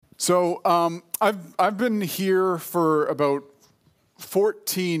I've been here for about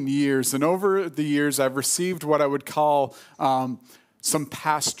 14 years, and over the years, I've received what I would call some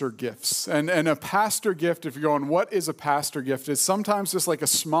pastor gifts. And a pastor gift, if you're going, what is a pastor gift? Is sometimes just like a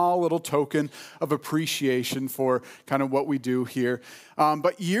small little token of appreciation for kind of what we do here.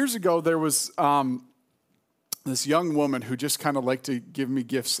 But years ago, there was this young woman who just kind of liked to give me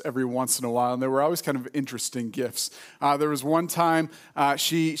gifts every once in a while, and they were always kind of interesting gifts. There was one time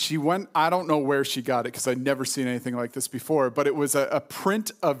she went, I don't know where she got it because I'd never seen anything like this before, but it was a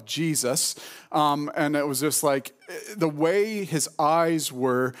print of Jesus, and it was just like the way his eyes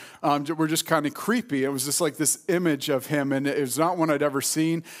were just kind of creepy. It was just like this image of him, and it was not one I'd ever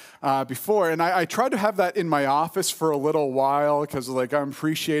seen before. And I tried to have that in my office for a little while because like I'm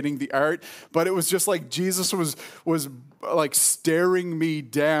appreciating the art, but it was just like Jesus was like staring me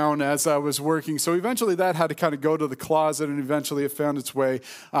down as I was working. So eventually that had to kind of go to the closet, and eventually it found its way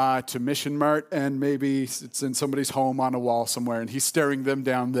to Mission Mart, and maybe it's in somebody's home on a wall somewhere, and he's staring them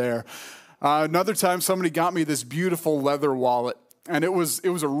down there. Another time somebody got me this beautiful leather wallet, and it was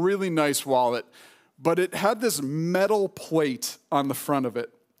a really nice wallet, but it had this metal plate on the front of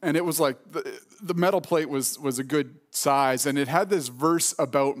it. And it was like, the metal plate was a good size, and it had this verse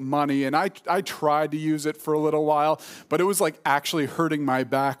about money, and I tried to use it for a little while, but it was like actually hurting my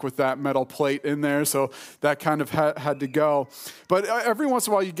back with that metal plate in there, so that kind of had to go. But every once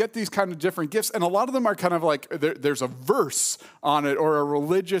in a while, you get these kind of different gifts, and a lot of them are kind of like, there's a verse on it, or a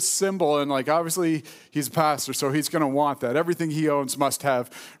religious symbol, and like, obviously, he's a pastor, so he's going to want that. Everything he owns must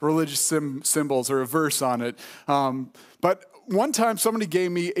have religious symbols or a verse on it. But one time, somebody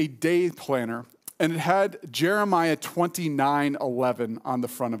gave me a day planner, and it had Jeremiah 29:11 on the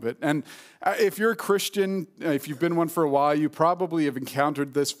front of it. And if you're a Christian, if you've been one for a while, you probably have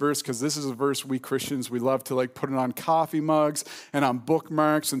encountered this verse, because this is a verse we Christians, we love to like put it on coffee mugs and on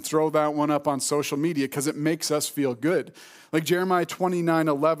bookmarks and throw that one up on social media because it makes us feel good. Like Jeremiah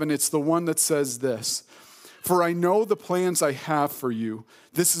 29:11, it's the one that says this: "For I know the plans I have for you.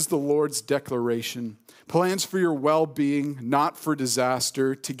 This is the Lord's declaration. Plans for your well-being, not for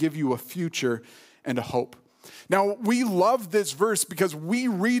disaster, to give you a future and a hope." Now, we love this verse because we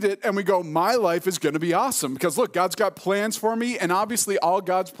read it and we go, my life is going to be awesome. Because look, God's got plans for me, and obviously all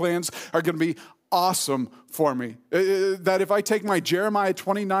God's plans are going to be awesome for me. That if I take my Jeremiah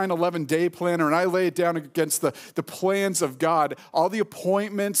 29:11 day planner and I lay it down against the plans of God, all the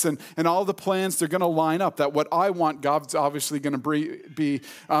appointments and all the plans, they're going to line up. That what I want, God's obviously going to be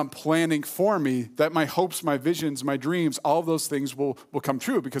planning for me. That my hopes, my visions, my dreams, all of those things will come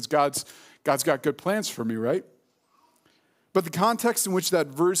true because God's got good plans for me, right? But the context in which that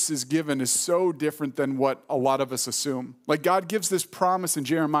verse is given is so different than what a lot of us assume. Like, God gives this promise in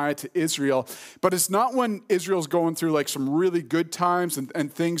Jeremiah to Israel, but it's not when Israel's going through like some really good times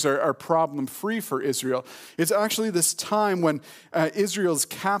and things are problem-free for Israel. It's actually this time when Israel's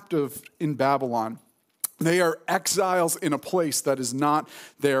captive in Babylon. They are exiles in a place that is not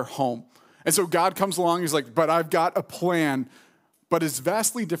their home. And so God comes along, he's like, but I've got a plan. But it's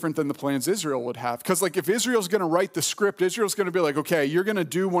vastly different than the plans Israel would have. Because like if Israel's going to write the script, Israel's going to be like, okay, you're going to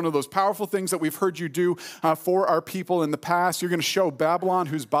do one of those powerful things that we've heard you do for our people in the past. You're going to show Babylon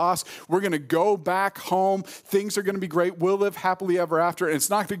who's boss. We're going to go back home. Things are going to be great. We'll live happily ever after. And it's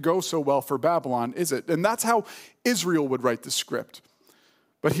not going to go so well for Babylon, is it? And that's how Israel would write the script.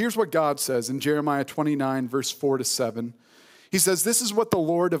 But here's what God says in Jeremiah 29, verse 4-7. He says, "This is what the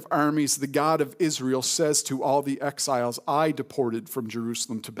Lord of armies, the God of Israel, says to all the exiles I deported from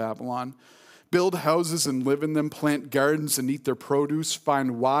Jerusalem to Babylon. Build houses and live in them, plant gardens and eat their produce,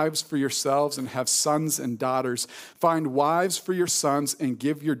 find wives for yourselves and have sons and daughters. Find wives for your sons and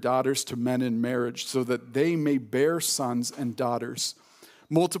give your daughters to men in marriage, so that they may bear sons and daughters.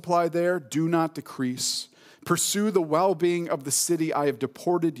 Multiply there, do not decrease. Pursue the well-being of the city I have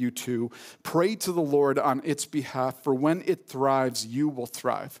deported you to. Pray to the Lord on its behalf, for when it thrives, you will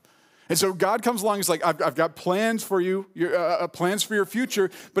thrive." And so God comes along, he's like, I've got plans for you, plans for your future.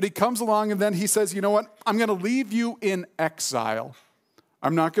 But he comes along and then he says, you know what? I'm going to leave you in exile.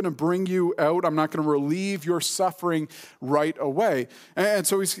 I'm not going to bring you out. I'm not going to relieve your suffering right away. And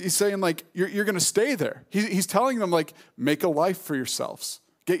so he's saying, like, you're going to stay there. He's telling them, like, make a life for yourselves.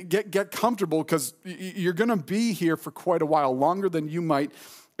 Get comfortable, because you're going to be here for quite a while, longer than you might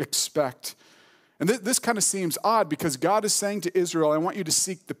expect. And this kind of seems odd, because God is saying to Israel, I want you to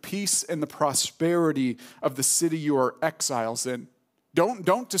seek the peace and the prosperity of the city you are exiles in.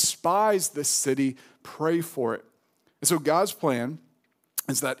 Don't despise this city, pray for it. And so God's plan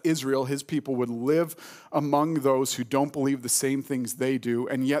is that Israel, his people, would live among those who don't believe the same things they do,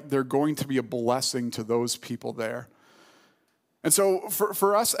 and yet they're going to be a blessing to those people there. And so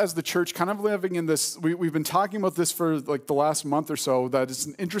for us as the church, kind of living in this, we've been talking about this for like the last month or so, that it's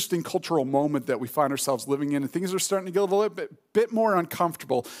an interesting cultural moment that we find ourselves living in, and things are starting to get a little bit more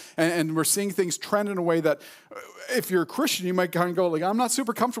uncomfortable. And we're seeing things trend in a way that if you're a Christian, you might kind of go like, I'm not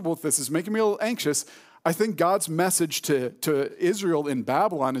super comfortable with this. It's making me a little anxious. I think God's message to Israel in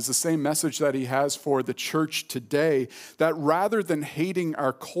Babylon is the same message that he has for the church today, that rather than hating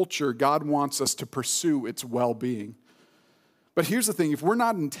our culture, God wants us to pursue its well-being. But here's the thing, if we're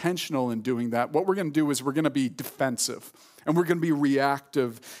not intentional in doing that, what we're going to do is we're going to be defensive, and we're going to be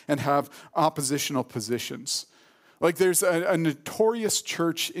reactive and have oppositional positions. Like there's a notorious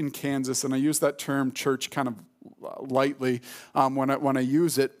church in Kansas, and I use that term church kind of lightly when I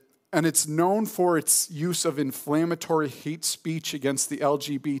use it. And it's known for its use of inflammatory hate speech against the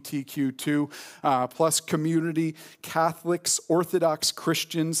LGBTQ2 plus community, Catholics, Orthodox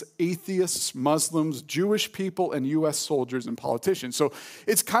Christians, atheists, Muslims, Jewish people, and U.S. soldiers and politicians. So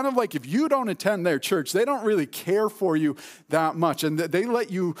it's kind of like if you don't attend their church, they don't really care for you that much. And they let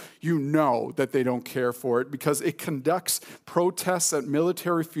you know that they don't care for it because it conducts protests at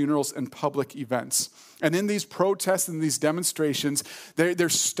military funerals and public events. And in these protests and these demonstrations, they're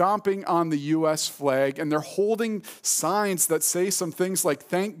stomping on the U.S. flag, and they're holding signs that say some things like,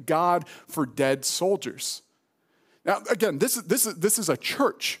 "Thank God for dead soldiers." Now, again, this is a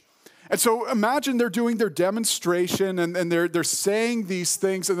church. And so imagine they're doing their demonstration, and they're saying these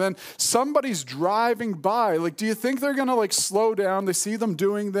things, and then somebody's driving by. Like, do you think they're going to, like, slow down? They see them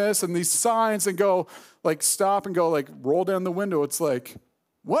doing this and these signs and go, like, stop and go, like, roll down the window. It's like,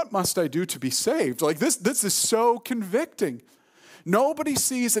 what must I do to be saved? Like this is so convicting. Nobody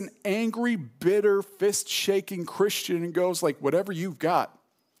sees an angry, bitter, fist-shaking Christian and goes like, whatever you've got,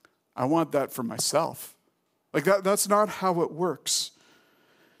 I want that for myself. Like that's not how it works.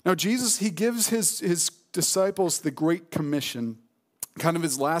 Now Jesus, he gives his disciples the Great Commission, kind of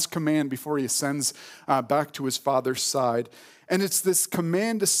his last command before he ascends back to his Father's side. And it's this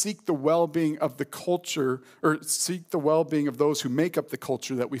command to seek the well-being of the culture, or seek the well-being of those who make up the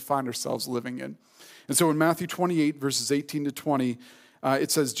culture that we find ourselves living in. And so in Matthew 28, verses 18 to 20,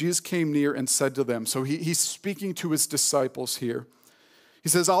 it says, Jesus came near and said to them, so he's speaking to his disciples here. He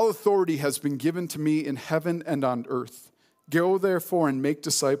says, all authority has been given to me in heaven and on earth. Go therefore and make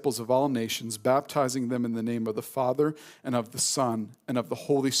disciples of all nations, baptizing them in the name of the Father and of the Son and of the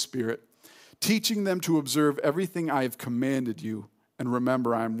Holy Spirit, teaching them to observe everything I have commanded you, and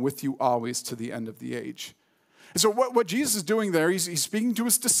remember, I am with you always to the end of the age. And so what Jesus is doing there, he's speaking to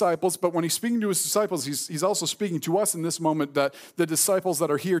his disciples, but when he's speaking to his disciples, he's also speaking to us in this moment, that the disciples that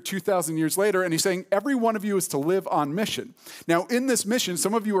are here 2,000 years later, and he's saying, every one of you is to live on mission. Now, in this mission,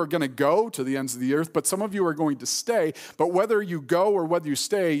 some of you are going to go to the ends of the earth, but some of you are going to stay. But whether you go or whether you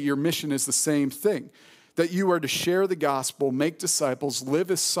stay, your mission is the same thing. That you are to share the gospel, make disciples,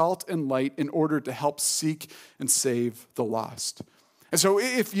 live as salt and light in order to help seek and save the lost. And so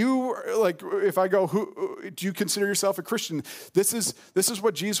if I go, do you consider yourself a Christian? This is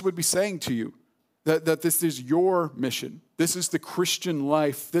what Jesus would be saying to you, that this is your mission. This is the Christian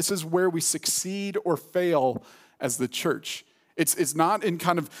life. This is where we succeed or fail as the church. It's not in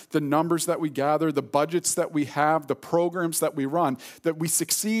kind of the numbers that we gather, the budgets that we have, the programs that we run, that we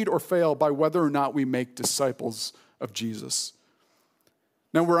succeed or fail by whether or not we make disciples of Jesus.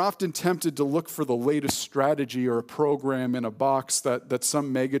 Now, we're often tempted to look for the latest strategy or a program in a box that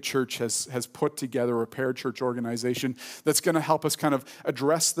some mega church has put together, or a parachurch organization that's going to help us kind of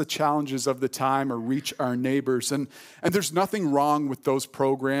address the challenges of the time or reach our neighbors. And there's nothing wrong with those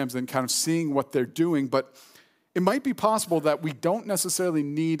programs and kind of seeing what they're doing, but it might be possible that we don't necessarily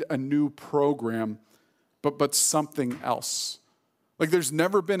need a new program, but something else. Like there's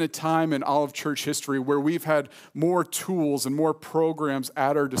never been a time in all of church history where we've had more tools and more programs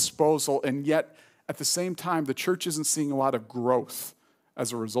at our disposal, and yet at the same time, the church isn't seeing a lot of growth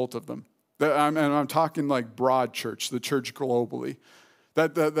as a result of them. And I'm talking like broad church, the church globally.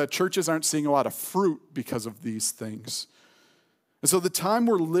 That churches aren't seeing a lot of fruit because of these things. And so the time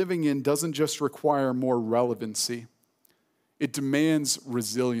we're living in doesn't just require more relevancy. It demands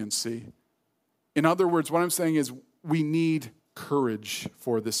resiliency. In other words, what I'm saying is we need courage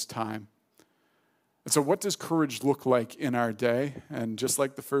for this time. And so what does courage look like in our day? And just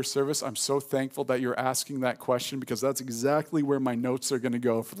like the first service, I'm so thankful that you're asking that question, because that's exactly where my notes are going to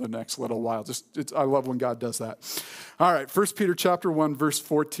go for the next little while. I love when God does that. All right, 1 Peter chapter 1, verse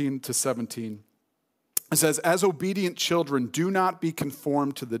 14 to 17. It says, as obedient children, do not be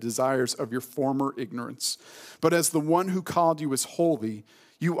conformed to the desires of your former ignorance, but as the one who called you is holy,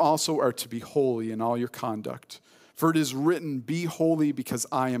 you also are to be holy in all your conduct. For it is written, be holy because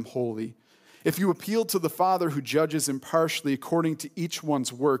I am holy. If you appeal to the Father who judges impartially according to each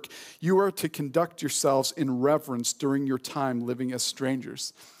one's work, you are to conduct yourselves in reverence during your time living as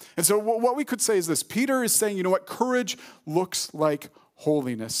strangers. And so what we could say is this. Peter is saying, you know what? Courage looks like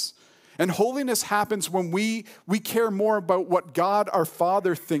holiness. And holiness happens when we care more about what God, our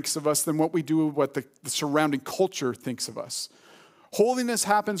Father, thinks of us than what we do, what the surrounding culture thinks of us. Holiness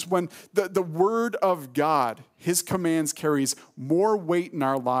happens when the word of God, his commands, carries more weight in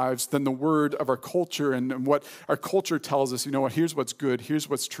our lives than the word of our culture and what our culture tells us. You know what? Here's what's good. Here's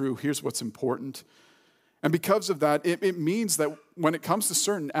what's true. Here's what's important. And because of that, it means that when it comes to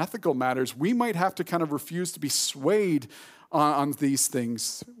certain ethical matters, we might have to kind of refuse to be swayed on these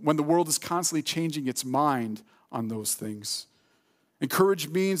things when the world is constantly changing its mind on those things. And courage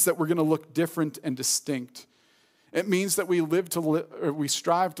means that we're going to look different and distinct. It means that we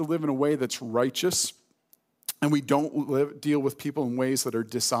strive to live in a way that's righteous, and we don't deal with people in ways that are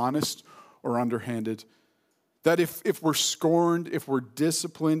dishonest or underhanded. That if we're scorned, if we're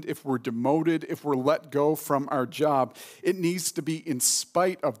disciplined, if we're demoted, if we're let go from our job, it needs to be in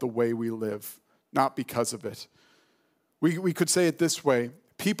spite of the way we live, not because of it. We could say it this way.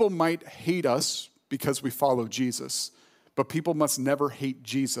 People might hate us because we follow Jesus, but people must never hate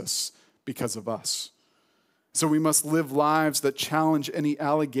Jesus because of us. So we must live lives that challenge any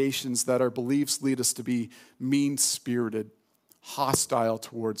allegations that our beliefs lead us to be mean-spirited, hostile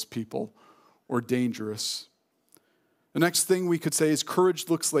towards people, or dangerous. The next thing we could say is courage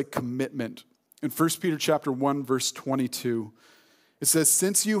looks like commitment. In 1 Peter chapter 1, verse 22, it says,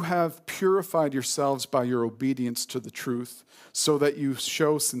 "Since you have purified yourselves by your obedience to the truth, so that you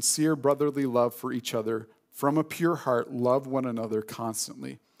show sincere brotherly love for each other, from a pure heart, love one another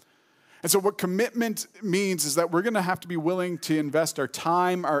constantly." And so what commitment means is that we're going to have to be willing to invest our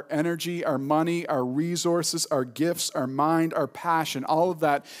time, our energy, our money, our resources, our gifts, our mind, our passion, all of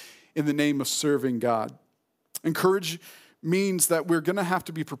that in the name of serving God. And courage means that we're going to have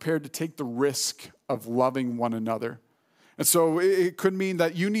to be prepared to take the risk of loving one another. And so it could mean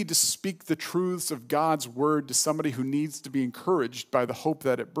that you need to speak the truths of God's word to somebody who needs to be encouraged by the hope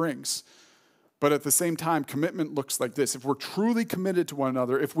that it brings. But at the same time, commitment looks like this. If we're truly committed to one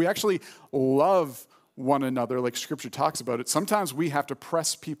another, if we actually love one another like Scripture talks about it, sometimes we have to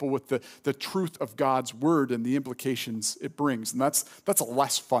press people with the truth of God's word and the implications it brings. And that's a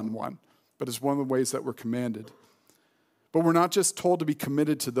less fun one, but it's one of the ways that we're commanded. But we're not just told to be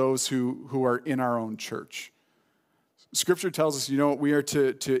committed to those who are in our own church. Scripture tells us, we are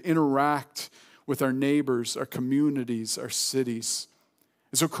to interact with our neighbors, our communities, our cities.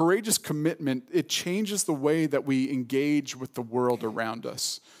 And so courageous commitment, it changes the way that we engage with the world around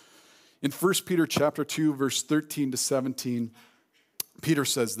us. In 1 Peter chapter 2, verse 13 to 17, Peter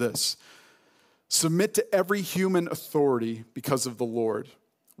says this, "Submit to every human authority because of the Lord,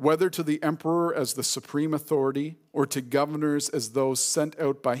 whether to the emperor as the supreme authority or to governors as those sent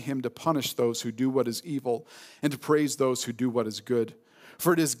out by him to punish those who do what is evil and to praise those who do what is good.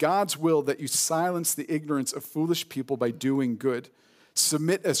 For it is God's will that you silence the ignorance of foolish people by doing good.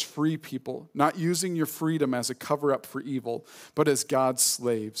 Submit as free people, not using your freedom as a cover-up for evil, but as God's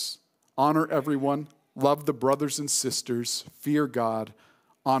slaves. Honor everyone, love the brothers and sisters, fear God,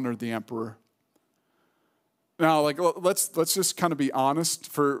 honor the emperor." Now, let's just kind of be honest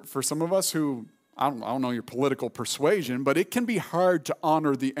for some of us who, I don't know your political persuasion, but it can be hard to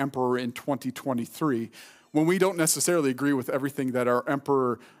honor the emperor in 2023 when we don't necessarily agree with everything that our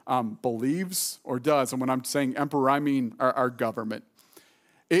emperor believes or does. And when I'm saying emperor, I mean our government.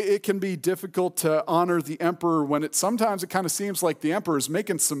 It can be difficult to honor the emperor when sometimes it kind of seems like the emperor is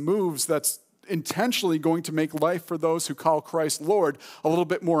making some moves that's intentionally going to make life for those who call Christ Lord a little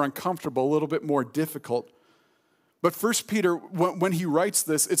bit more uncomfortable, a little bit more difficult. But 1 Peter, when he writes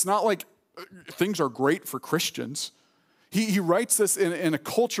this, it's not like things are great for Christians. He writes this in a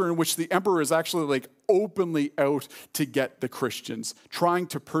culture in which the emperor is actually openly out to get the Christians, trying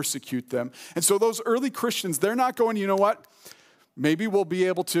to persecute them. And so those early Christians, they're not going, you know what? Maybe we'll be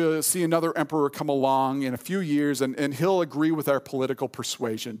able to see another emperor come along in a few years and he'll agree with our political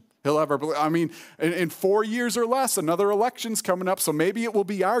persuasion. He'll have in 4 years or less, another election's coming up, so maybe it will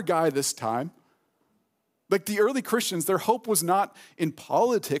be our guy this time. Like the early Christians, their hope was not in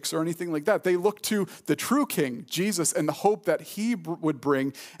politics or anything like that. They looked to the true king, Jesus, and the hope that he would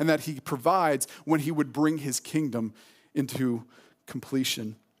bring and that he provides when he would bring his kingdom into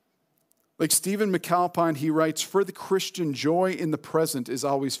completion. Like Stephen McAlpine, he writes, "For the Christian, joy in the present is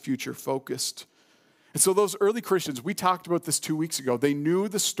always future focused." And so those early Christians, we talked about this 2 weeks ago, they knew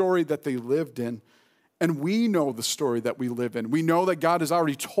the story that they lived in, And we know the story that we live in. We know that God has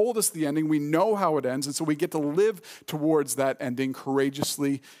already told us the ending. We know how it ends. And so we get to live towards that ending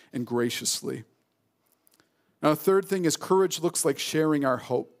courageously and graciously. Now, the third thing is courage looks like sharing our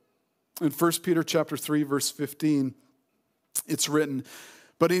hope. In 1 Peter chapter 3, verse 15, it's written,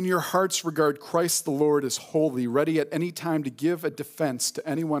 "But in your hearts regard Christ the Lord as holy, ready at any time to give a defense to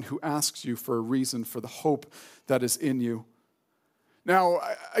anyone who asks you for a reason for the hope that is in you." Now,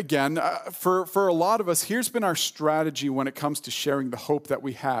 again, for a lot of us, here's been our strategy when it comes to sharing the hope that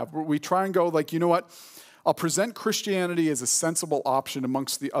we have. We try and go like, you know what? I'll present Christianity as a sensible option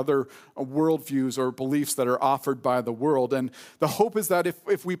amongst the other worldviews or beliefs that are offered by the world. And the hope is that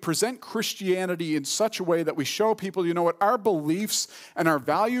if we present Christianity in such a way that we show people, you know what, our beliefs and our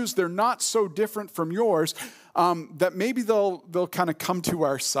values, they're not so different from yours, that maybe they'll kind of come to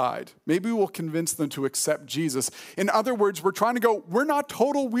our side. Maybe we'll convince them to accept Jesus. In other words, we're trying to go, we're not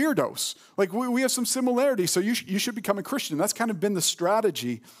total weirdos. Like we have some similarities, so you should become a Christian. That's kind of been the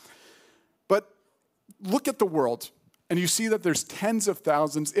strategy. But look at the world, and you see that there's tens of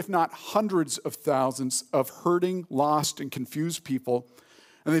thousands, if not hundreds of thousands, of hurting, lost, and confused people,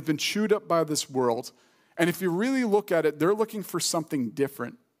 and they've been chewed up by this world. And if you really look at it, they're looking for something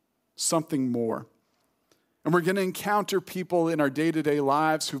different, something more. And we're going to encounter people in our day-to-day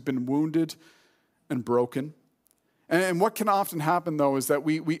lives who've been wounded and broken. And what can often happen, though, is that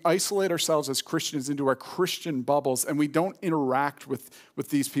we isolate ourselves as Christians into our Christian bubbles, and we don't interact with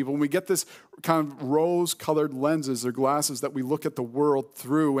these people. And we get this kind of rose-colored lenses or glasses that we look at the world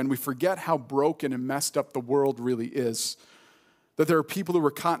through, and we forget how broken and messed up the world really is. That there are people who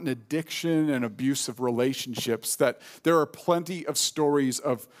are caught in addiction and abusive relationships, that there are plenty of stories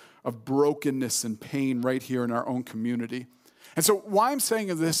of brokenness and pain right here in our own community. And so why I'm saying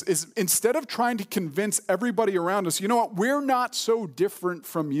this is instead of trying to convince everybody around us, you know what, we're not so different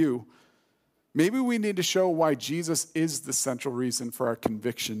from you, maybe we need to show why Jesus is the central reason for our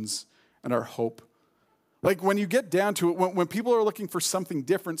convictions and our hope. Like when you get down to it, when people are looking for something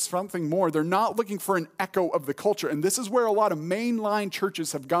different, something more, they're not looking for an echo of the culture. And this is where a lot of mainline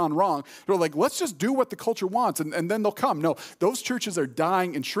churches have gone wrong. They're like, let's just do what the culture wants and then they'll come. No, those churches are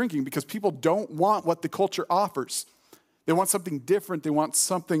dying and shrinking because people don't want what the culture offers. They want something different. They want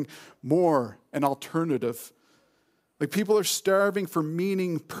something more, an alternative. Like people are starving for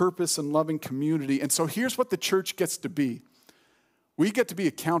meaning, purpose, and loving community. And so here's what the church gets to be. We get to be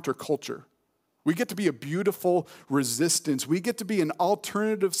a counterculture. We get to be a beautiful resistance. We get to be an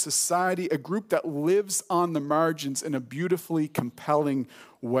alternative society, a group that lives on the margins in a beautifully compelling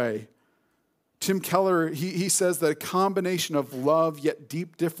way. Tim Keller, he says that a combination of love yet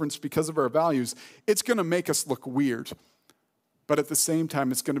deep difference because of our values, it's going to make us look weird. But at the same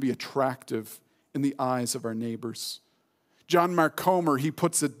time, it's going to be attractive in the eyes of our neighbors. John Mark Comer, he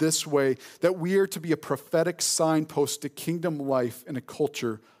puts it this way, that we are to be a prophetic signpost to kingdom life in a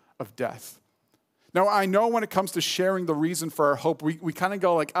culture of death. Now, I know when it comes to sharing the reason for our hope, we kind of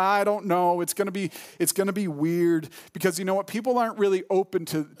go like, I don't know, it's going to be weird, because you know what, people aren't really open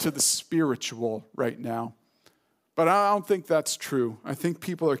to the spiritual right now. But I don't think that's true. I think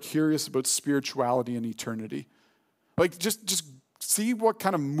people are curious about spirituality and eternity. Like just see what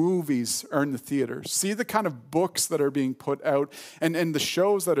kind of movies are in the theaters. See the kind of books that are being put out and the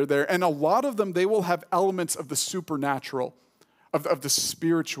shows that are there. And a lot of them, they will have elements of the supernatural, of the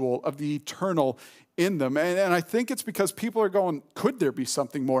spiritual, of the eternal in them. And I think it's because people are going, could there be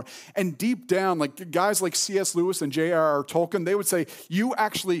something more? And deep down, like guys like C.S. Lewis and J.R.R. Tolkien, they would say, you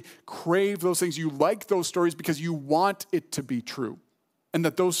actually crave those things. You like those stories because you want it to be true. And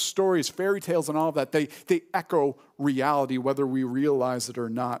that those stories, fairy tales and all of that, they echo reality, whether we realize it or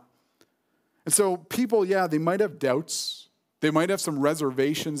not. And so people, yeah, they might have doubts. They might have some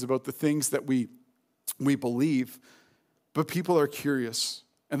reservations about the things that we believe. But people are curious,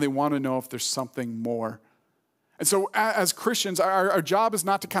 and they want to know if there's something more. And so as Christians, our job is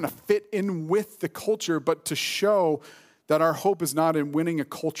not to kind of fit in with the culture, but to show that our hope is not in winning a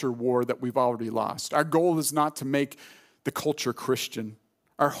culture war that we've already lost. Our goal is not to make the culture Christian.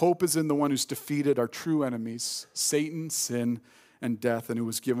 Our hope is in the one who's defeated our true enemies, Satan, sin, and death, and who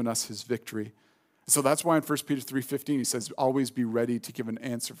has given us his victory. So that's why in 1 Peter 3:15 he says, always be ready to give an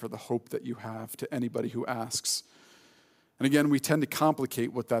answer for the hope that you have to anybody who asks. And again, we tend to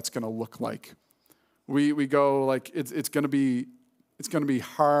complicate what that's going to look like. We go like, it's going to be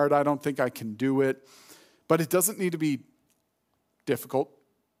hard. I don't think I can do it. But it doesn't need to be difficult.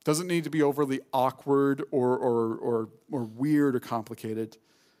 Doesn't need to be overly awkward or weird or complicated.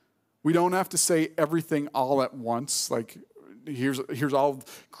 We don't have to say everything all at once. Like, here's all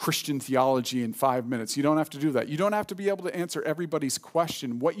Christian theology in 5 minutes. You don't have to do that. You don't have to be able to answer everybody's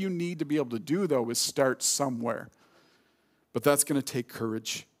question. What you need to be able to do, though, is start somewhere. But that's going to take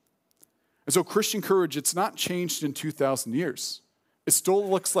courage. And so Christian courage, it's not changed in 2,000 years. It still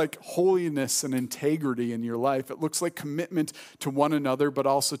looks like holiness and integrity in your life. It looks like commitment to one another, but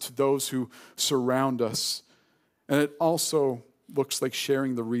also to those who surround us. And it also looks like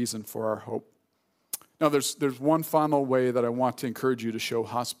sharing the reason for our hope. Now, there's one final way that I want to encourage you to show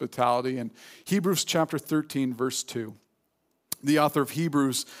hospitality. In Hebrews chapter 13, verse 2, the author of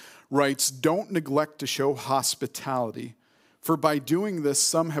Hebrews writes, "Don't neglect to show hospitality, for by doing this,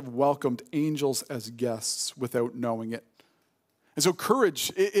 some have welcomed angels as guests without knowing it." And so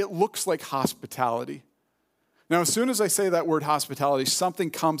courage, it looks like hospitality. Now, as soon as I say that word hospitality, something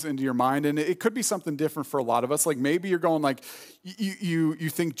comes into your mind, and it could be something different for a lot of us. Like maybe you're going like, you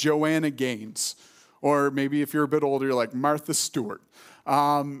think Joanna Gaines, or maybe if you're a bit older, you're like Martha Stewart.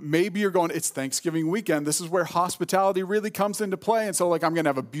 Maybe you're going, it's Thanksgiving weekend. This is where hospitality really comes into play. And so like, I'm going to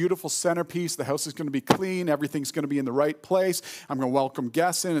have a beautiful centerpiece. The house is going to be clean. Everything's going to be in the right place. I'm going to welcome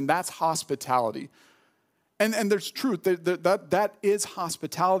guests in, and that's hospitality. And there's truth. That is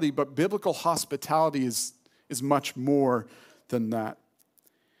hospitality, but biblical hospitality is much more than that.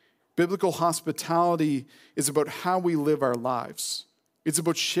 Biblical hospitality is about how we live our lives. It's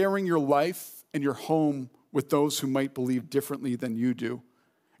about sharing your life and your home with those who might believe differently than you do.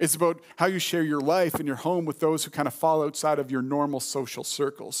 It's about how you share your life and your home with those who kind of fall outside of your normal social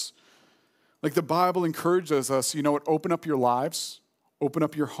circles. Like the Bible encourages us, open up your lives, open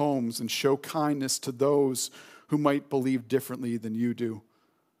up your homes, and show kindness to those who might believe differently than you do.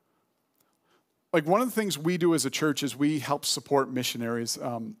 Like one of the things we do as a church is we help support missionaries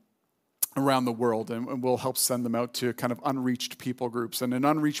around the world, and we'll help send them out to kind of unreached people groups. And an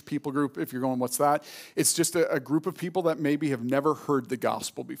unreached people group, if you're going, what's that? It's just a group of people that maybe have never heard the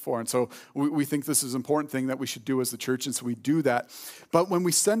gospel before. And so we think this is an important thing that we should do as the church, and so we do that. But when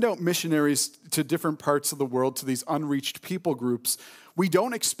we send out missionaries to different parts of the world, to these unreached people groups, we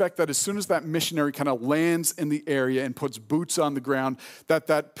don't expect that as soon as that missionary kind of lands in the area and puts boots on the ground,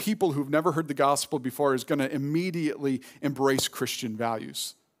 that people who've never heard the gospel before is going to immediately embrace Christian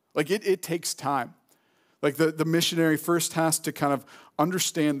values. Like it takes time. Like the missionary first has to kind of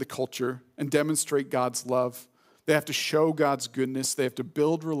understand the culture and demonstrate God's love. They have to show God's goodness. They have to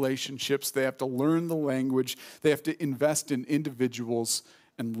build relationships. They have to learn the language. They have to invest in individuals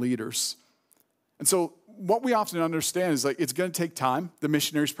and leaders. And so what we often understand is like it's going to take time. The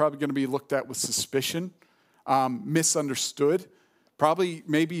missionary is probably going to be looked at with suspicion, misunderstood, probably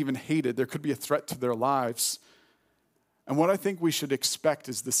maybe even hated. There could be a threat to their lives. And what I think we should expect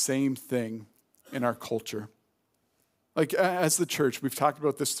is the same thing in our culture. Like as the church, we've talked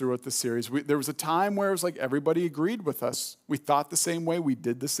about this throughout the series. There was a time where it was like everybody agreed with us. We thought the same way. We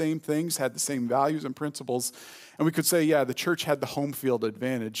did the same things, had the same values and principles. And we could say, yeah, the church had the home field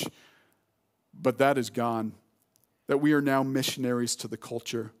advantage. But that is gone. That we are now missionaries to the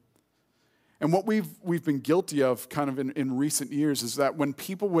culture. And what we've been guilty of kind of in recent years is that when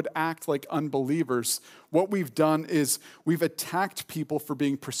people would act like unbelievers, what we've done is we've attacked people for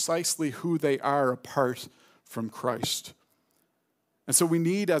being precisely who they are apart from Christ. And so we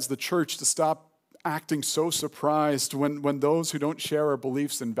need, as the church, to stop acting so surprised when those who don't share our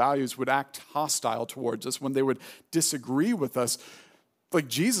beliefs and values would act hostile towards us, when they would disagree with us. Like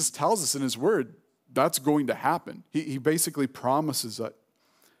Jesus tells us in his word, that's going to happen. He basically promises it.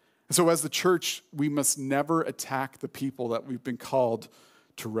 And so as the church, we must never attack the people that we've been called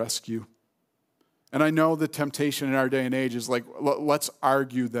to rescue. And I know the temptation in our day and age is like, let's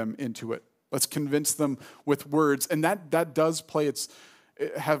argue them into it. Let's convince them with words. And that does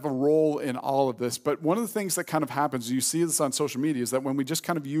have a role in all of this. But one of the things that kind of happens, you see this on social media, is that when we just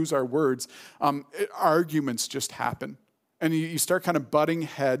kind of use our words, arguments just happen. And you start kind of butting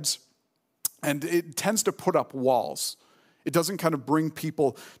heads, and it tends to put up walls. It doesn't kind of bring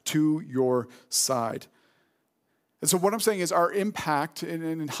people to your side. And so what I'm saying is our impact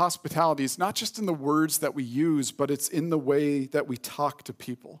in hospitality is not just in the words that we use, but it's in the way that we talk to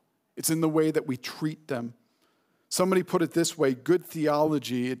people. It's in the way that we treat them. Somebody put it this way: good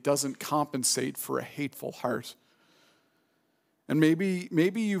theology, it doesn't compensate for a hateful heart. And maybe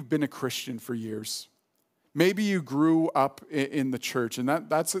you've been a Christian for years. Maybe you grew up in the church, and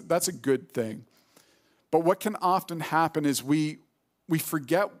that's a good thing. But what can often happen is we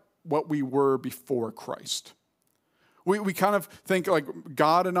forget what we were before Christ. We kind of think like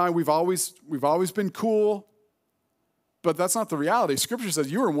God and I, we've always been cool, but that's not the reality. Scripture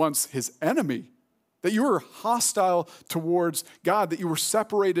says you were once his enemy, that you were hostile towards God, that you were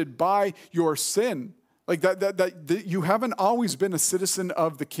separated by your sin. Like that you haven't always been a citizen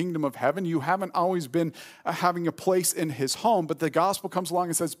of the kingdom of heaven. You haven't always been having a place in his home. But the gospel comes along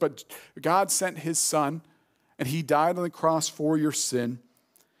and says, but God sent his son, and he died on the cross for your sin.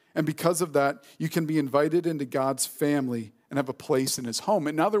 And because of that, you can be invited into God's family and have a place in his home.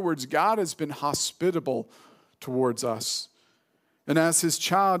 In other words, God has been hospitable towards us. And as his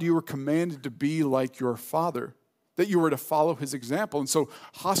child, you were commanded to be like your father, that you were to follow his example. And so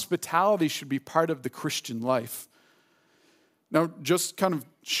hospitality should be part of the Christian life. Now, just kind of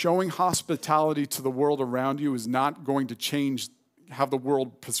showing hospitality to the world around you is not going to change how the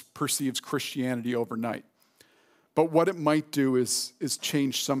world perceives Christianity overnight. But what it might do is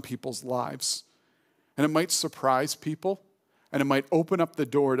change some people's lives. And it might surprise people, and it might open up the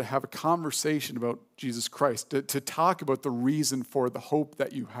door to have a conversation about Jesus Christ, to talk about the reason for the hope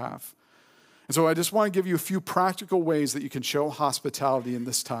that you have. And so I just want to give you a few practical ways that you can show hospitality in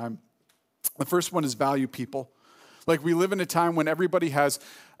this time. The first one is value people. Like, we live in a time when everybody has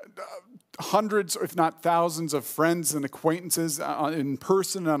hundreds, if not thousands, of friends and acquaintances in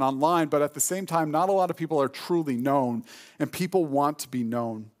person and online, but at the same time, not a lot of people are truly known, and people want to be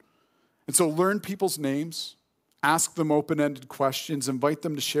known. And so learn people's names, ask them open-ended questions, invite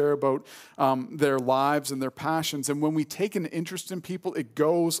them to share about their lives and their passions. And when we take an interest in people, it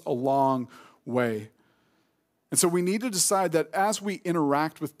goes a long way. And so we need to decide that as we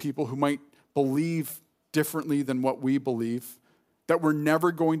interact with people who might believe differently than what we believe, that we're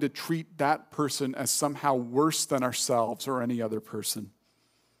never going to treat that person as somehow worse than ourselves or any other person.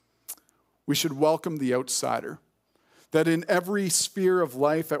 We should welcome the outsider. That in every sphere of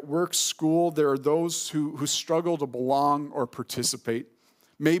life, at work, school, there are those who struggle to belong or participate.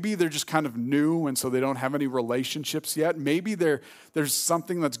 Maybe they're just kind of new, and so they don't have any relationships yet. Maybe there's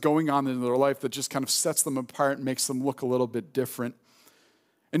something that's going on in their life that just kind of sets them apart and makes them look a little bit different.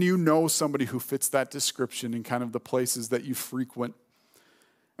 And you know somebody who fits that description in kind of the places that you frequent.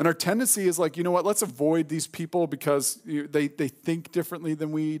 And our tendency is like, you know what, let's avoid these people because they think differently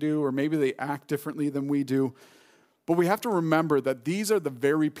than we do, or maybe they act differently than we do. But we have to remember that these are the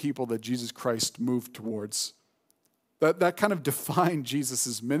very people that Jesus Christ moved towards. That kind of defined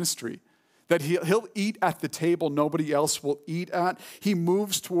Jesus' ministry. That he'll eat at the table nobody else will eat at. He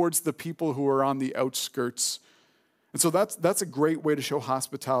moves towards the people who are on the outskirts. And so that's a great way to show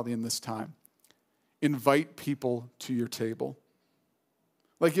hospitality in this time. Invite people to your table.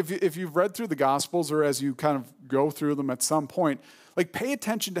 Like if you've read through the Gospels, or as you kind of go through them at some point, like, pay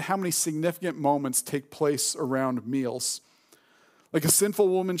attention to how many significant moments take place around meals. Like, a sinful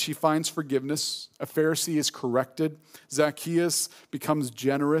woman, she finds forgiveness. A Pharisee is corrected. Zacchaeus becomes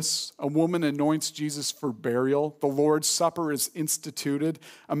generous. A woman anoints Jesus for burial. The Lord's Supper is instituted.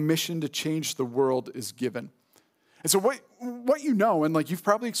 A mission to change the world is given. And so what you know, and like you've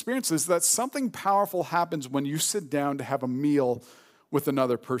probably experienced this, is that something powerful happens when you sit down to have a meal with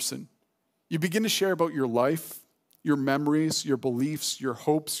another person. You begin to share about your life, your memories, your beliefs, your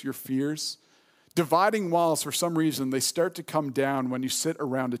hopes, your fears. Dividing walls, for some reason, they start to come down when you sit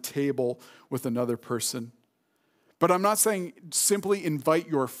around a table with another person. But I'm not saying simply invite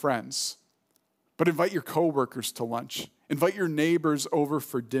your friends, but invite your coworkers to lunch. Invite your neighbors over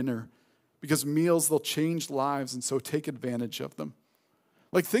for dinner, because meals, they'll change lives, and so take advantage of them.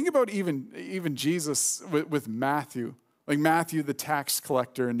 Like, think about even Jesus with Matthew. Like, Matthew, the tax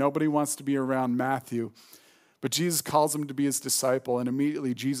collector, and nobody wants to be around Matthew. But Jesus calls him to be his disciple, and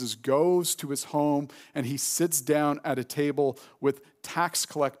immediately Jesus goes to his home, and he sits down at a table with tax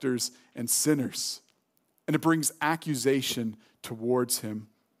collectors and sinners. And it brings accusation towards him.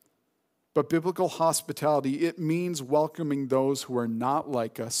 But biblical hospitality, it means welcoming those who are not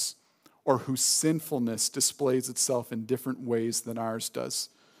like us, or whose sinfulness displays itself in different ways than ours does.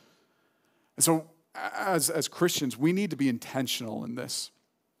 And so, as Christians, we need to be intentional in this.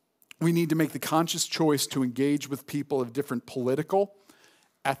 We need to make the conscious choice to engage with people of different political,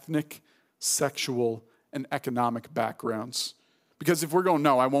 ethnic, sexual, and economic backgrounds. Because if we're going,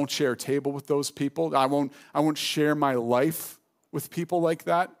 no, I won't share a table with those people, I won't share my life with people like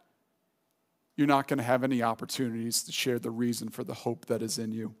that, you're not going to have any opportunities to share the reason for the hope that is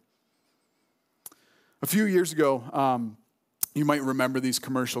in you. A few years ago, you might remember these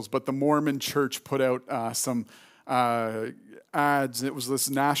commercials, but the Mormon Church put out some ads. It was this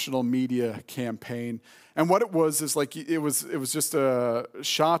national media campaign. And what it was is like, it was just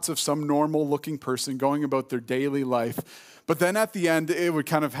shots of some normal looking person going about their daily life. But then at the end, it would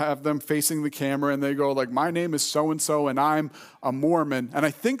kind of have them facing the camera, and they go like, my name is so-and-so, and I'm a Mormon. And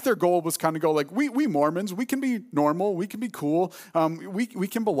I think their goal was kind of go like, we Mormons, we can be normal, we can be cool, we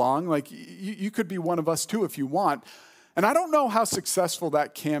can belong. Like, you could be one of us too if you want. And I don't know how successful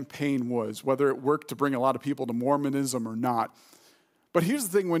that campaign was, whether it worked to bring a lot of people to Mormonism or not. But here's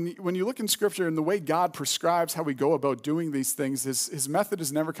the thing, when you look in Scripture and the way God prescribes how we go about doing these things, his method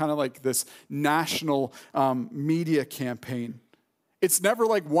is never kind of like this national media campaign. It's never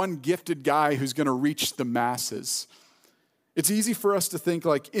like one gifted guy who's going to reach the masses. It's easy for us to think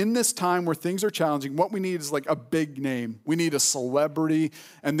like in this time where things are challenging, what we need is like a big name. We need a celebrity,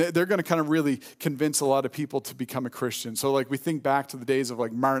 and they're going to kind of really convince a lot of people to become a Christian. So like we think back to the days of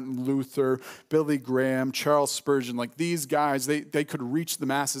like Martin Luther, Billy Graham, Charles Spurgeon, like these guys, they could reach the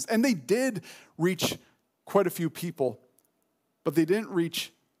masses. And they did reach quite a few people, but they didn't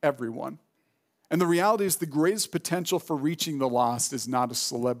reach everyone. And the reality is the greatest potential for reaching the lost is not a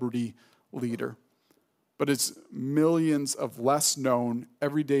celebrity leader, but it's millions of less known,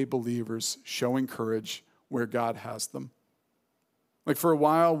 everyday believers showing courage where God has them. Like for a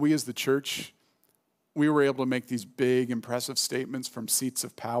while, we as the church, we were able to make these big, impressive statements from seats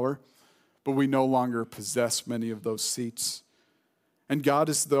of power, but we no longer possess many of those seats. And God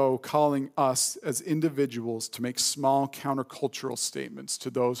is, though, calling us as individuals to make small countercultural statements to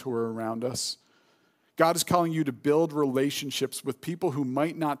those who are around us. God is calling you to build relationships with people who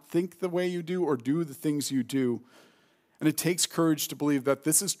might not think the way you do or do the things you do. And it takes courage to believe that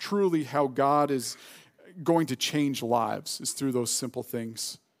this is truly how God is going to change lives, is through those simple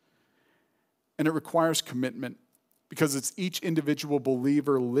things. And it requires commitment because it's each individual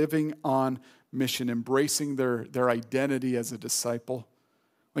believer living on mission, embracing their identity as a disciple.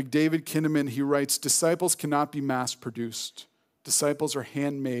 Like David Kinnaman, he writes, disciples cannot be mass-produced. Disciples are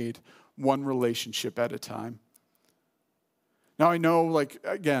handmade, one relationship at a time. Now I know, like,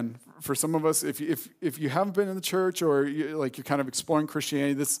 again, for some of us, if you haven't been in the church or you're kind of exploring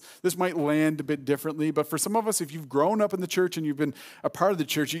Christianity, this might land a bit differently. But for some of us, if you've grown up in the church and you've been a part of the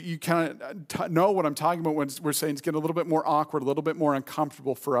church, you kind of know what I'm talking about when we're saying it's getting a little bit more awkward, a little bit more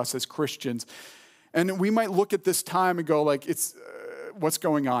uncomfortable for us as Christians. And we might look at this time and go, like, it's what's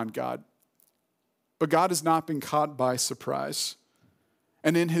going on, God? But God has not been caught by surprise.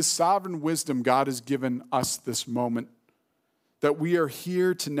 And in his sovereign wisdom, God has given us this moment that we are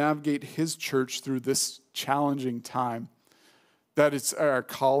here to navigate his church through this challenging time. That it's our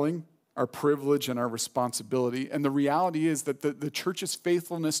calling, our privilege, and our responsibility. And the reality is that the church's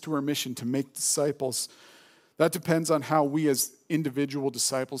faithfulness to our mission to make disciples, that depends on how we as individual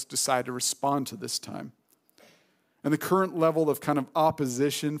disciples decide to respond to this time. And the current level of kind of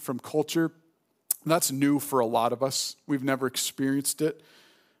opposition from culture, that's new for a lot of us. We've never experienced it.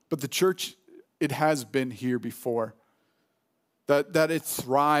 But the church, it has been here before. That it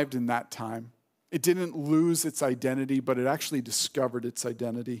thrived in that time. It didn't lose its identity, but it actually discovered its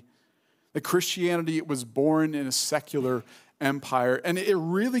identity. That Christianity, it was born in a secular empire. And it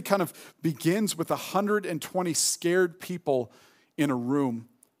really kind of begins with 120 scared people in a room.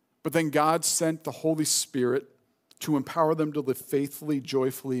 But then God sent the Holy Spirit to empower them to live faithfully,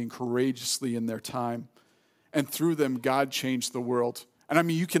 joyfully, and courageously in their time. And through them, God changed the world. And I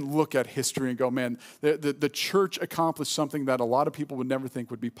mean, you can look at history and go, man, the church accomplished something that a lot of people would never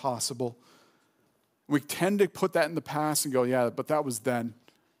think would be possible. We tend to put that in the past and go, yeah, but that was then.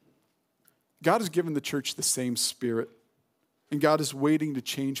 God has given the church the same spirit. And God is waiting to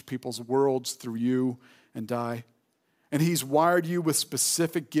change people's worlds through you and I. And he's wired you with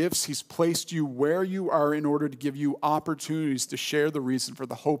specific gifts. He's placed you where you are in order to give you opportunities to share the reason for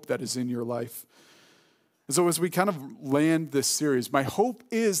the hope that is in your life. And so as we kind of land this series, my hope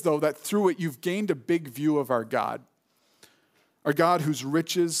is, though, that through it you've gained a big view of our God whose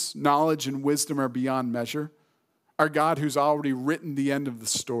riches, knowledge, and wisdom are beyond measure, our God who's already written the end of the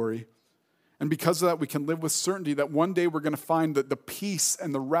story. And because of that, we can live with certainty that one day we're going to find that the peace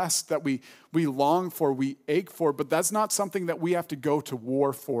and the rest that we long for, we ache for, but that's not something that we have to go to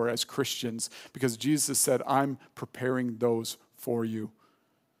war for as Christians, because Jesus said, I'm preparing those for you.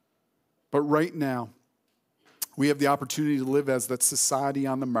 But right now, we have the opportunity to live as that society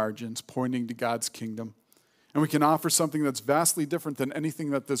on the margins, pointing to God's kingdom. And we can offer something that's vastly different than anything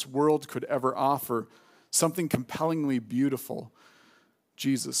that this world could ever offer, something compellingly beautiful,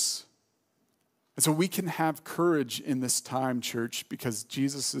 Jesus. And so we can have courage in this time, church, because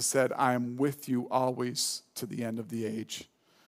Jesus has said, I am with you always to the end of the age.